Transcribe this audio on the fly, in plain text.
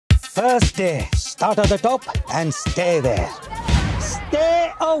First day, start at the top and stay there.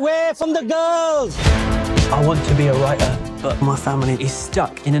 Stay away from the girls! I want to be a writer, but my family is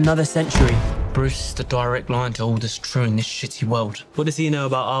stuck in another century. Bruce is the direct line to all that's true in this shitty world. What does he know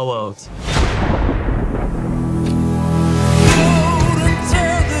about our world?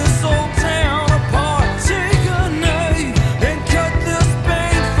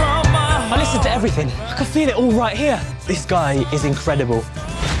 I listen to everything. I can feel it all right here. This guy is incredible.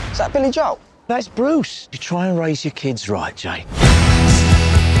 Is that Billy Joel? That's Bruce. You try and raise your kids right, Jay.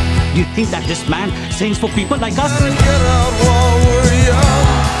 You think that this man sings for people like us?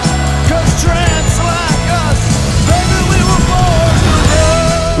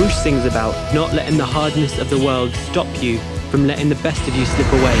 Bruce sings about not letting the hardness of the world stop you from letting the best of you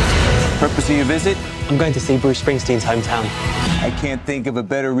slip away. Purpose of your visit? I'm going to see Bruce Springsteen's hometown. I can't think of a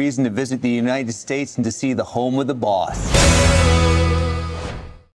better reason to visit the United States than to see the home of the boss.